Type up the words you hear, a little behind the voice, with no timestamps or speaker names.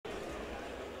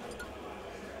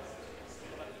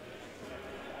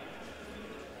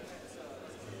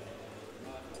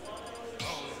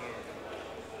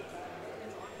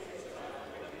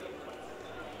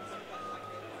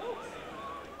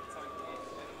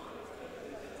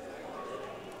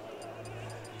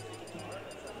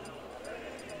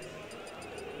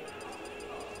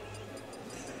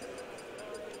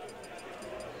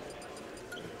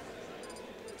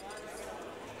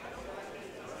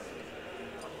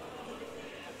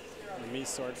me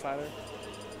sword fighter.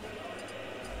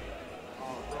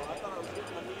 Oh, bro, I thought I was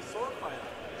getting a me sword fighter.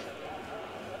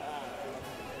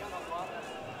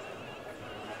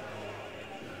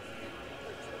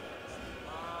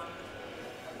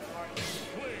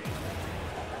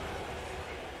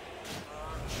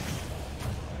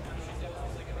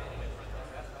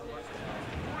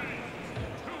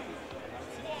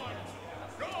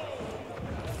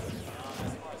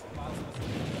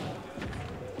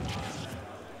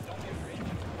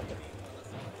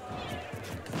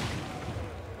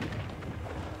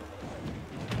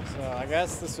 So I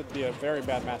guess this would be a very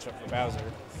bad matchup for Bowser,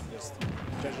 just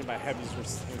judging by heavies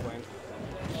versus England.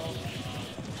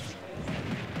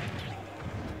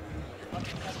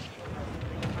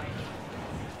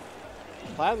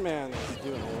 Pladman is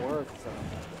doing the work though.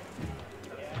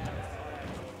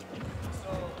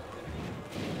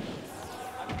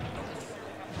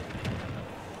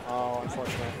 Oh,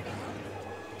 unfortunate.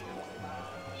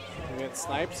 Can we get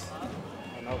sniped? Oh,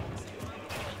 nope.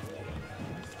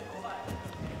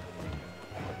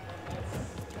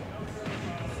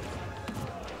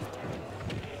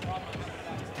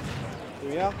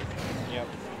 Yeah? Yep.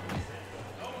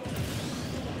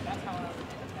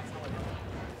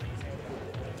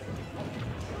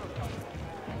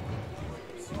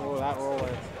 Oh, that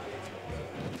roller.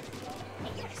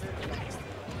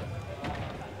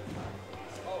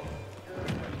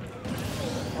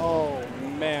 Oh,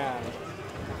 man.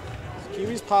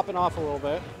 Kiwi's popping off a little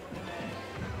bit.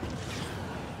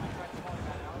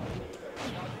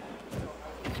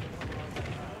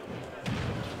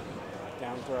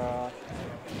 Down throw.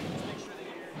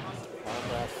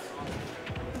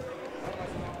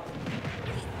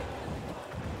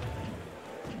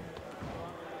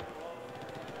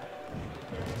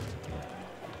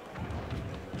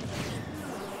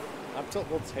 Up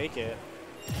tilt will take it.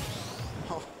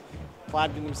 Oh,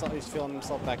 Pladman himself, he's feeling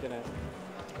himself back in it.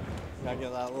 Gotta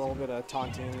get that little bit of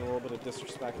taunting, a little bit of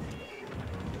disrespect.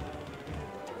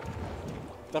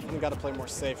 Definitely gotta play more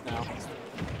safe now.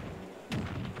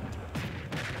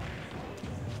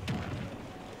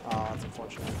 Oh, that's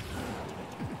unfortunate.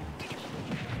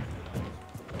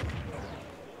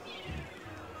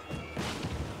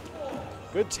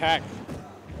 Good tech.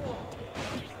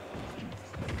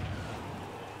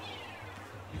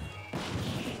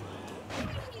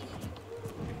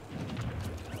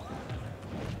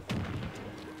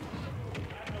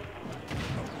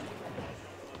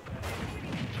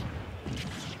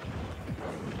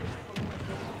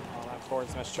 Forward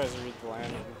smash tries to read the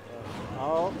land.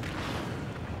 Oh,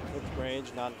 with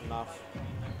rage, not enough.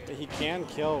 But he can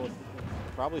kill with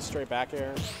probably straight back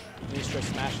air, maybe straight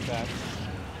smash attack,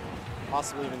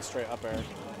 possibly even straight up air.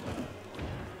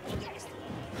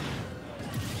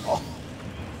 Oh.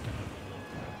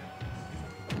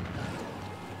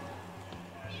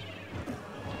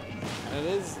 And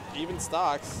it is even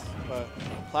stocks, but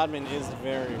Pladman is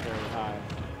very, very high.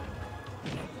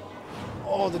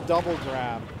 Oh, the double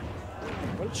grab.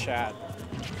 What a chat.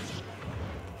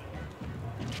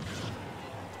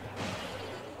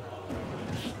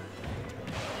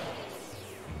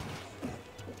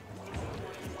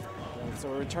 And so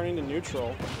we're returning to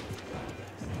neutral.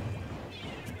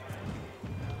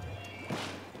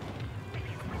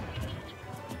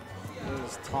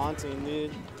 He's taunting,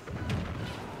 dude.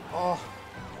 Oh.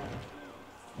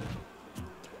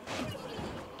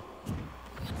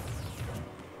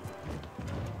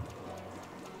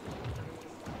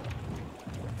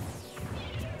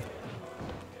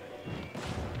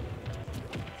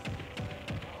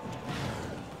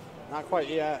 Not quite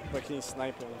yet, but can he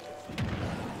snipe him?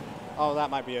 Oh, that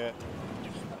might be it.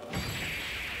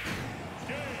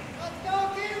 Let's go,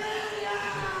 Kiwi!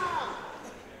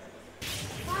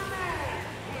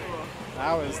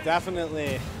 That was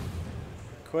definitely,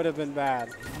 could have been bad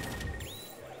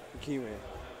for Kiwi.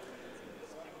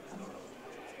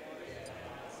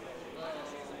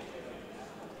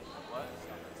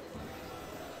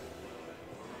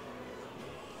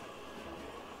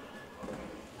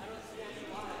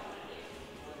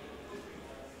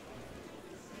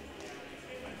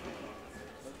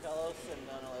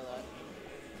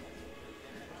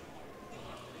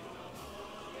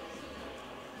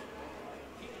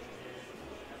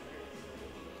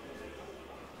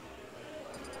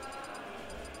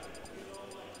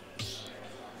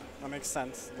 That makes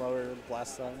sense. Lower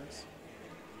blast zones,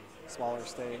 smaller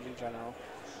stage in general.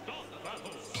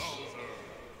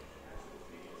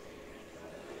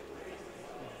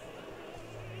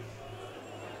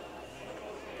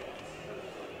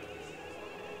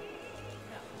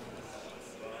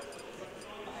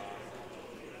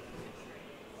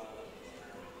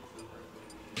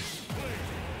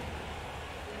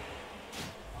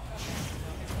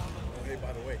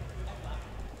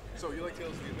 So you like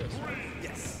Tails to do this?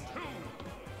 Yes.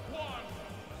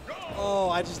 Oh,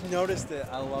 I just noticed it.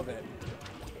 I love it.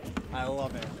 I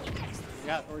love it.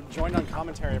 We're joined on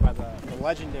commentary by the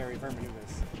legendary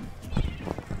Verminubis.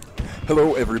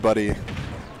 Hello, everybody.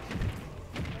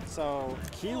 So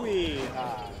Kiwi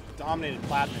dominated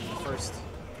Pladman in the first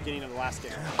beginning of the last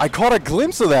game. I caught a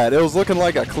glimpse of that. It was looking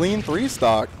like a clean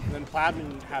 3-stock. And then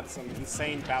Pladman had some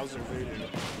insane Bowser voodoo and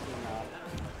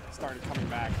started coming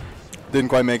back. Didn't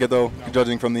quite make it though, No.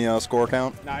 judging from the score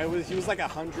count. No, he was like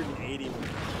 180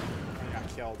 when he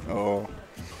got killed. Oh.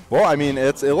 Well, I mean,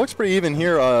 it looks pretty even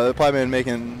here. Pladman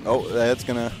making. Oh, that's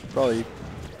gonna probably.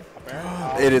 Up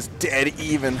air. It is dead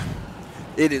even.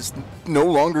 It is no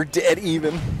longer dead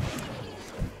even.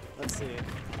 Let's see.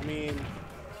 I mean,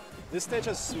 this stage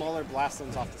has smaller blast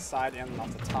zones off the side and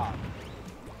off the top.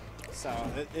 So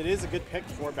it is a good pick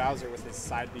for Bowser with his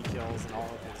side B kills and all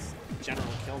of his general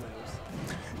kill moves.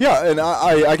 Yeah, and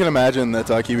I can imagine that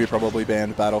Kiwi probably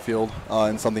banned Battlefield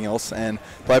and something else, and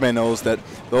Pladman knows that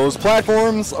those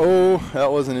platforms. Oh,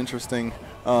 that was an interesting.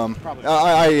 Probably.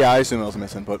 I assume that was a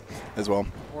misinput as well.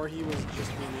 Or he was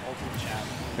just being the ultimate chat.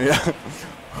 Yeah.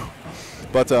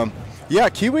 But yeah,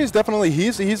 Kiwi is definitely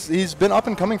he's been up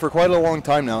and coming for quite a long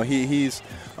time now. He's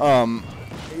I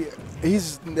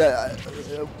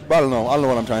don't know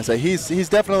what I'm trying to say. He's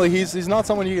definitely he's not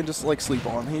someone you can just like sleep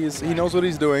on. He knows what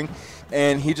he's doing,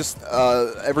 and he just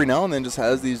every now and then just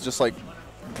has these just like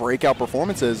breakout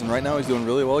performances. And right now he's doing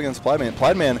really well against Pladman.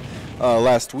 Pladman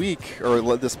last week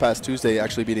or this past Tuesday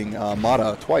actually beating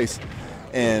Mata twice,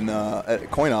 and at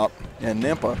Coin Op and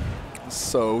Nampa.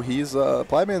 So he's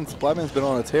Pladman's been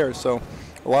on a tear. So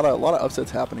a lot of upsets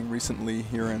happening recently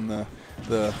here in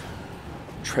the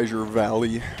Treasure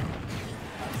Valley.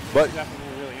 But It's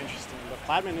definitely really interesting. But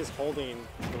Pladman is holding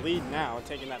the lead now,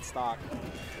 taking that stock.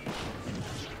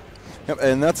 yep,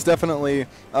 and that's definitely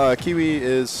Kiwi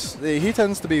he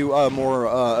tends to be a more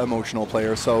emotional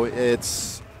player. So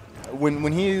it's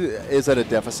when he is at a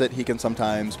deficit, he can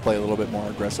sometimes play a little bit more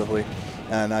aggressively,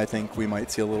 and I think we might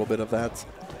see a little bit of that.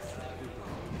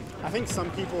 I think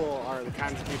some people are the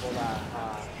kinds of people that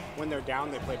when they're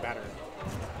down, they play better.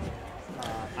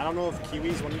 I don't know if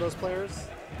Kiwi's one of those players,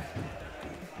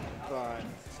 but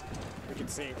we could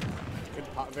see. Could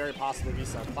very possibly be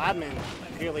so. Pladman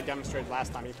clearly demonstrated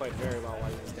last time he played very well while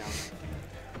he was down.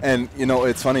 And you know,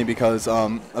 it's funny because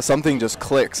something just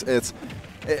clicks. I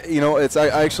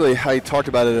talked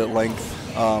about it at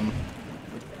length a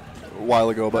while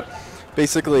ago, but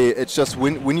basically it's just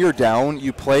when you're down,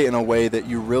 you play in a way that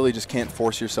you really just can't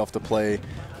force yourself to play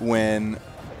when.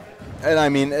 And I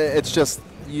mean, it's just.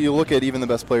 You look at even the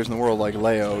best players in the world, like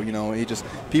Leo. You know,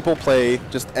 people play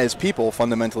just as people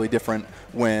fundamentally different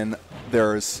when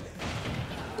there's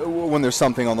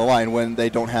something on the line, when they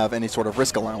don't have any sort of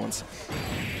risk allowance.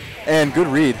 And good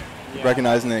read,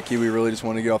 recognizing that Kiwi really just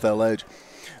wanted to get off that ledge.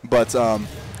 But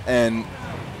and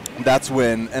that's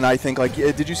when. And I think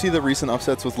did you see the recent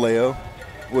upsets with Leo,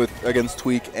 against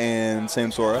Tweak and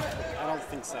Samsora? I don't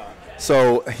think so.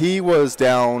 So he was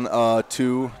down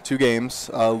two games,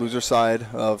 loser side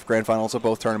of grand finals of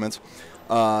both tournaments.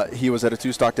 He was at a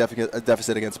 2-stock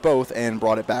deficit against both and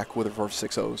brought it back with a reverse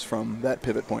 6-0s from that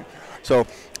pivot point. So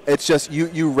it's just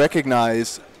you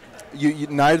recognize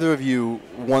neither of you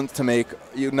wants to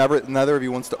neither of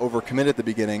you wants to overcommit at the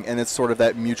beginning, and it's sort of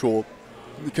that mutual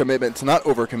commitment to not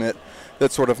overcommit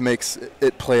that sort of makes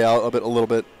it play out a little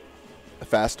bit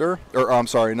faster. Or I'm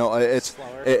sorry, no, it's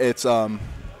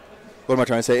what am I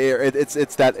trying to say?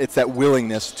 It's that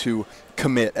willingness to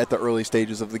commit at the early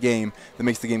stages of the game that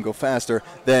makes the game go faster.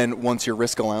 Then once your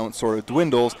risk allowance sort of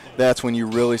dwindles, that's when you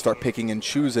really start picking and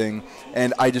choosing.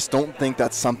 And I just don't think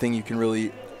that's something you can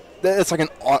really. It's like an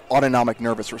autonomic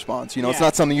nervous response. You know, It's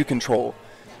not something you control.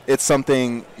 It's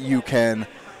something you can,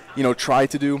 try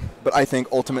to do. But I think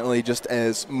ultimately, just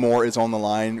as more is on the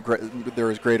line, there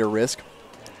is greater risk.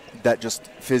 That just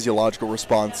physiological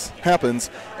response happens,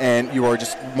 and you are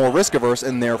just more risk averse,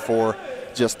 and therefore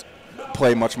just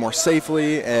play much more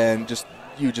safely, and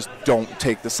you just don't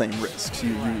take the same risks.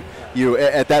 You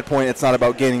at that point, it's not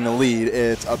about gaining the lead.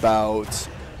 It's about,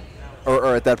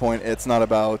 or at that point, it's not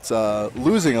about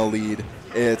losing a lead.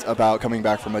 It's about coming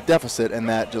back from a deficit, and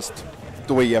that just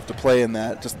the way you have to play in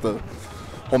that, just the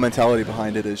whole mentality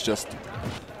behind it is just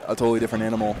a totally different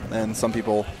animal, and some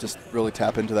people just really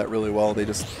tap into that really well. They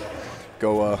just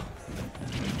go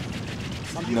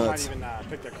Some people nuts. might even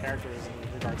pick their characters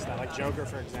in regards to that. Like Joker,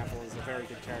 for example, is a very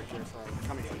good character for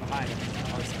coming from behind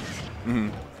in our sense.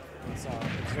 Mhm. And so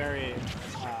it's very,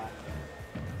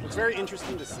 It's very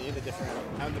interesting to see the different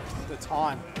the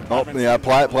taunt. Oh yeah,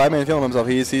 Pladman feeling himself.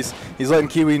 He's letting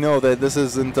Kiwi know that this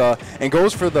isn't and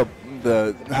goes for the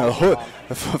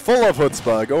full of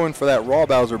chutzpah, going for that raw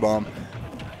Bowser bomb.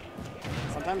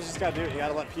 Sometimes you just gotta do it. You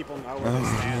gotta let people know where they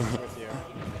stand with you.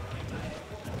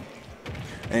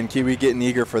 And Kiwi getting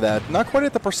eager for that. Not quite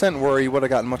at the percent where he would have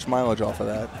gotten much mileage off of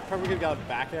that. Probably could have got a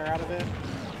back air out of it.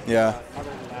 Yeah. Other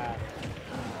than that.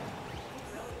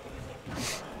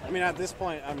 I mean, at this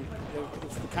point,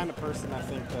 it's the kind of person I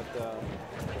think that the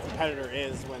competitor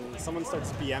is when someone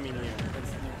starts BMing you.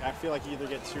 I feel like you either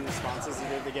get two responses.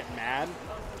 Either they get mad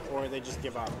or they just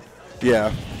give up.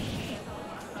 Yeah.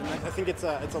 And I think it's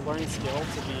a learned skill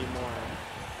to be more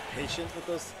patient with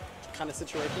those kind of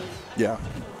situations. Yeah.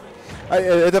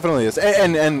 It definitely is.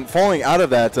 And falling out of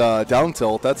that down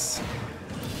tilt, that's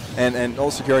and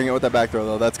also securing it with that back throw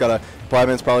though, that's got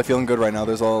Pladman's probably feeling good right now.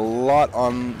 There's a lot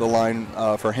on the line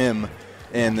for him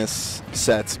in this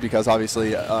set because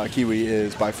obviously Kiwi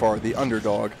is by far the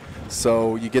underdog.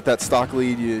 So you get that stock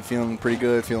lead, you're feeling pretty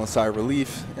good, feeling a sigh of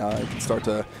relief. You can start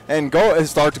to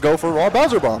go for raw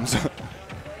Bowser bombs.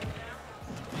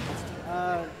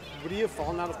 Would he have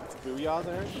fallen out of the Booyah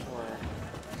there, or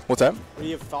What's that? would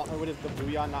he have felt, or would have the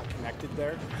Booyah not connected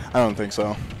there? I don't think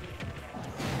so.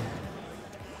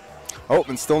 Oh,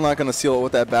 and still not going to seal it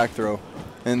with that back throw.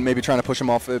 And maybe trying to push him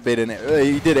off beta.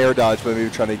 He did air dodge, but maybe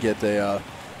trying to get a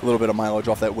little bit of mileage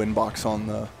off that win box on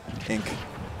the ink.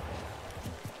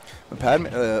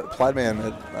 Pladman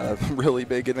had a really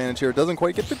big advantage here. Doesn't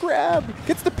quite get the grab.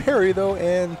 Gets the parry, though,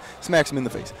 and smacks him in the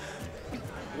face.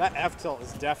 That F tilt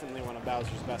is definitely one of Bowser's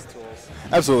best tools.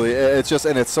 Absolutely. It's just,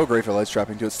 and it's so great for ledge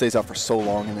trapping, too. It stays out for so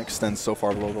long and extends so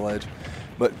far below the ledge.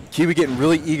 But Kiwi getting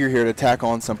really eager here to tack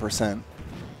on some percent.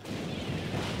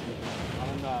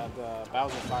 And the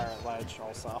Bowser fire at ledge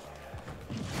also.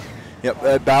 Yep,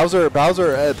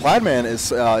 Pladman is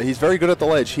he's very good at the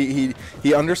ledge. He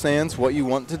understands what you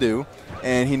want to do,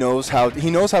 and he knows how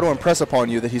to impress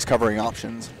upon you that he's covering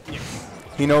options. Yes.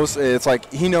 He knows it's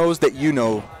like he knows that you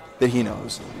know that he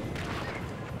knows.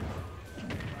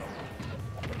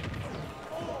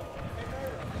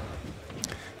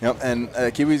 Yep, and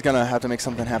Kiwi's gonna have to make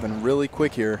something happen really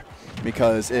quick here,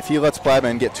 because if he lets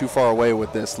Pladman get too far away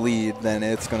with this lead, then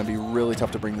it's gonna be really tough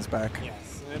to bring this back.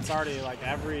 Yes, and it's already like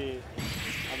every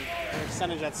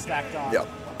percentage that's stacked on. Yep.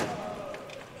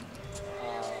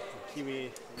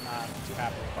 Kiwi not too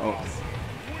happy with that loss.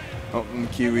 Oh,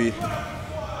 and Kiwi.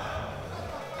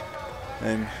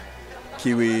 And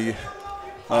Kiwi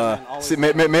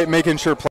making sure